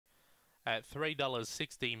at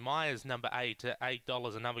 $3.60. Myers number 8 at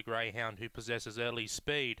 $8, another greyhound who possesses early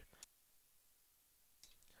speed.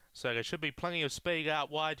 So there should be plenty of speed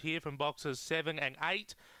out wide here from boxes 7 and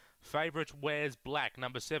 8. Favourite wears black,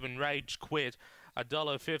 number 7 Rage Quit,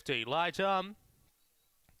 $1.50. Light on,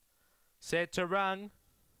 set to run,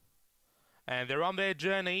 and they're on their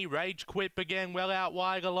journey. Rage Quit began well out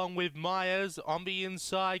wide along with Myers. On the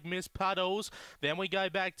inside, Miss Puddles. Then we go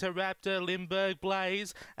back to Raptor, Limburg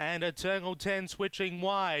Blaze, and Eternal 10 switching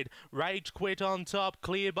wide. Rage Quit on top,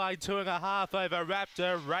 clear by 2.5 over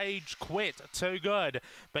Raptor. Rage Quit, too good.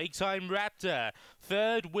 Beaks home Raptor.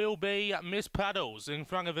 Third will be Miss Puddles in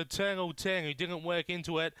front of Eternal 10, who didn't work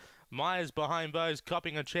into it. Myers behind those,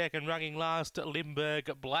 copping a check and running last,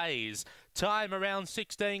 Limburg Blaze. Time around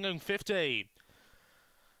 16:50.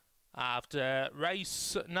 After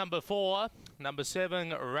race number 4, number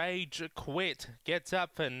 7 Rage Quit gets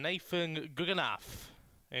up for Nathan Goodenough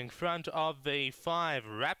in front of the 5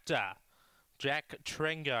 Raptor. Jack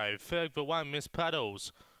Trengo, third for 1 Miss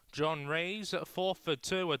Puddles. John Rees, fourth for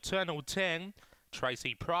 2 Eternal 10.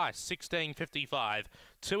 Tracy Price, 16.55,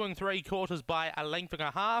 2 3/4 by a length and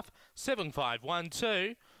a half,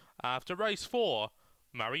 7.512. After race 4,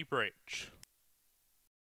 Murray-Bridge.